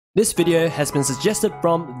This video has been suggested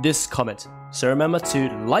from this comment, so remember to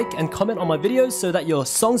like and comment on my videos so that your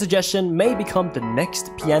song suggestion may become the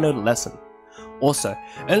next piano lesson. Also,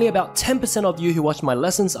 only about 10% of you who watch my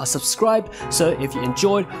lessons are subscribed, so if you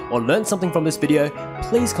enjoyed or learned something from this video,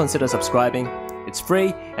 please consider subscribing. It's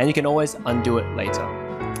free and you can always undo it later.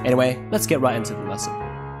 Anyway, let's get right into the lesson.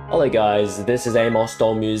 Hello guys, this is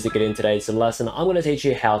Amosdoll Music, and in today's lesson I'm going to teach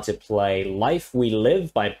you how to play Life We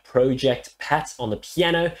Live by Project Pat on the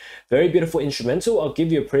piano. Very beautiful instrumental. I'll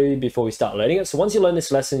give you a preview before we start learning it. So once you learn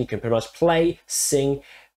this lesson, you can pretty much play, sing,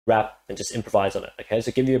 rap, and just improvise on it. Okay, so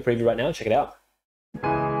I'll give you a preview right now. Check it out.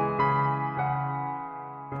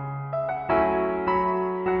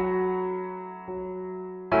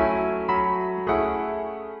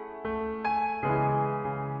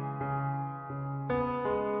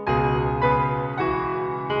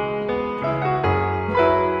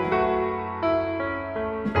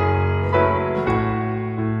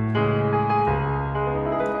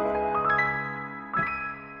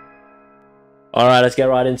 Alright, let's get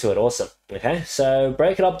right into it. Awesome. Okay, so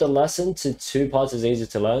breaking up the lesson to two parts is easy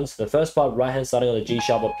to learn. So the first part, right hand starting on the G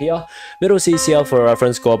sharp up here, middle C CL for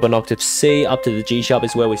reference, go up an octave C, up to the G sharp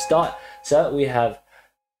is where we start. So we have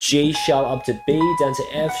G sharp up to B, down to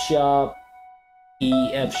F sharp, E,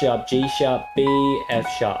 F sharp, G sharp, B, F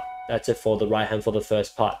sharp. That's it for the right hand for the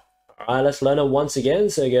first part. Alright, let's learn it once again.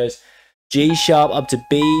 So it goes G sharp up to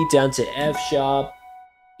B, down to F sharp,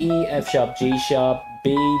 E, F sharp, G sharp,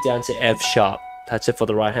 B, down to F sharp. That's it for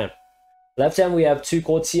the right hand. Left hand, we have two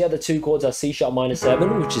chords here. The two chords are C sharp minor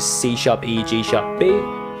 7, which is C sharp E, G sharp B.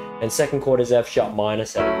 And second chord is F sharp minor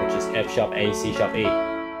 7, which is F sharp A, C sharp E.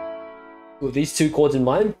 With these two chords in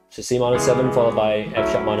mind, so C minor 7 followed by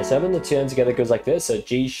F sharp minor 7, the two hands together goes like this. So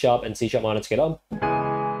G sharp and C sharp minor together.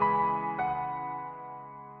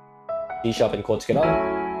 G sharp and chord together.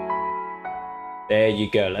 There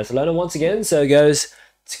you go. Let's learn it once again. So it goes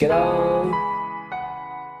together.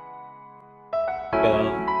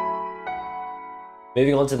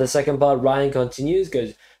 Moving on to the second part, right hand continues,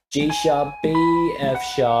 goes G sharp, B, F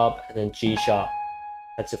sharp, and then G sharp.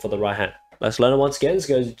 That's it for the right hand. Let's learn it once again.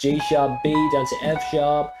 So it goes G sharp, B, down to F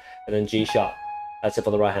sharp, and then G sharp. That's it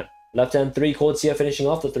for the right hand. Left hand, three chords here finishing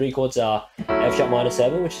off. The three chords are F sharp minor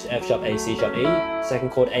 7, which is F sharp, A, C sharp, E.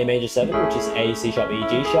 Second chord, A major 7, which is A, C sharp, E,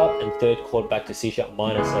 G sharp. And third chord back to C sharp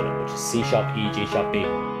minor 7, which is C sharp, E, G sharp, B.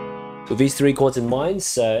 With these three chords in mind,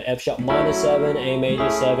 so F sharp minor 7, A major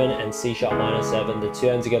 7, and C sharp minor 7, the two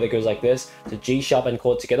hands together goes like this. So G sharp and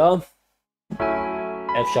chord together,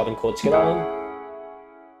 F sharp and chord together,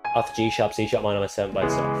 after G sharp, C sharp minor 7 by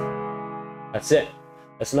itself. That's it.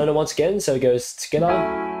 Let's learn it once again. So it goes together,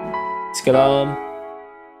 together,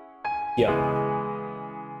 here.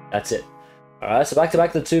 That's it. Alright, so back to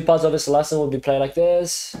back, the two parts of this lesson will be played like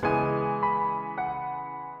this.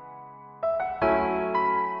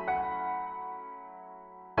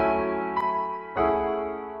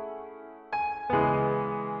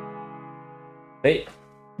 Wait.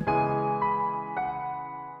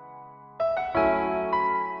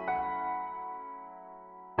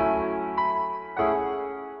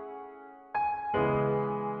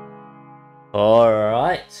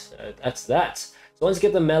 Alright, so that's that. So once you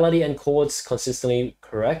get the melody and chords consistently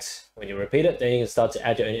correct, when you repeat it, then you can start to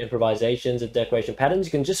add your own improvisations and decoration patterns.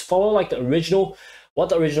 You can just follow like the original. What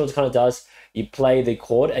the original kind of does, you play the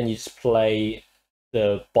chord and you just play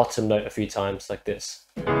the bottom note a few times like this.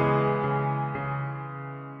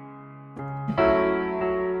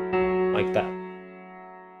 Like that.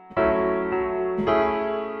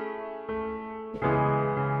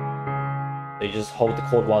 So you just hold the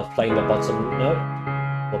chord while playing the bottom note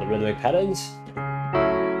for the rhythmic patterns.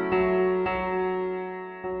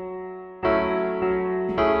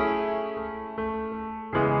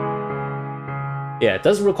 Yeah, it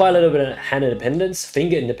does require a little bit of hand independence,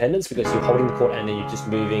 finger independence, because you're holding the chord and then you're just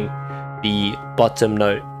moving the bottom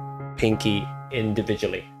note, pinky,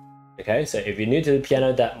 individually. Okay, so if you're new to the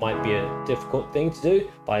piano, that might be a difficult thing to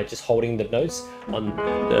do by just holding the notes on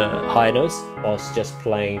the higher notes whilst just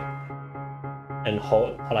playing and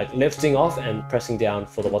like lifting off and pressing down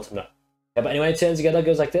for the bottom note. Okay, but anyway, turn together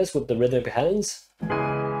goes like this with the rhythmic patterns.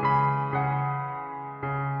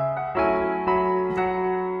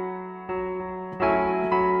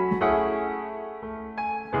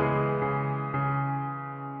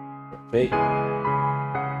 Repeat.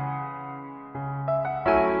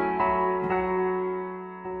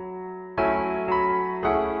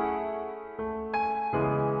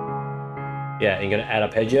 Yeah, you're going to add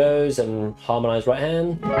arpeggios and harmonize right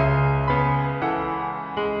hand.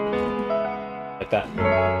 Like that.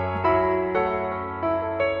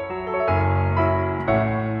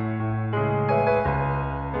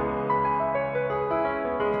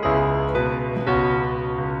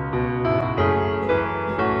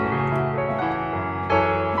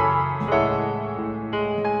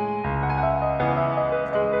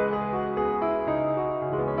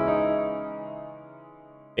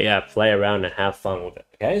 yeah, play around and have fun with it.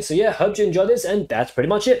 Okay, so yeah, hope you enjoyed this, and that's pretty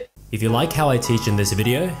much it. If you like how I teach in this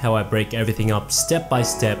video, how I break everything up step by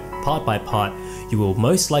step, part by part, you will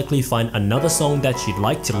most likely find another song that you'd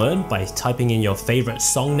like to learn by typing in your favorite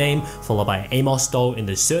song name followed by Amosdoll in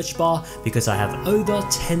the search bar, because I have over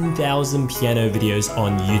 10,000 piano videos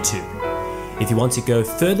on YouTube. If you want to go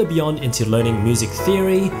further beyond into learning music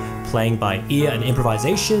theory, playing by ear and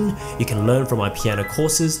improvisation, you can learn from my piano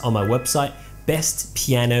courses on my website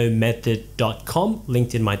bestpianomethod.com,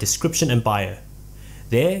 linked in my description and bio.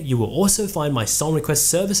 There, you will also find my song request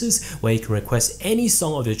services where you can request any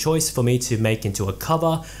song of your choice for me to make into a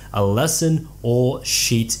cover, a lesson, or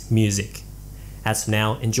sheet music. As for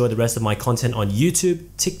now, enjoy the rest of my content on YouTube,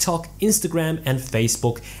 TikTok, Instagram, and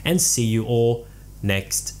Facebook, and see you all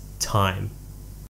next time.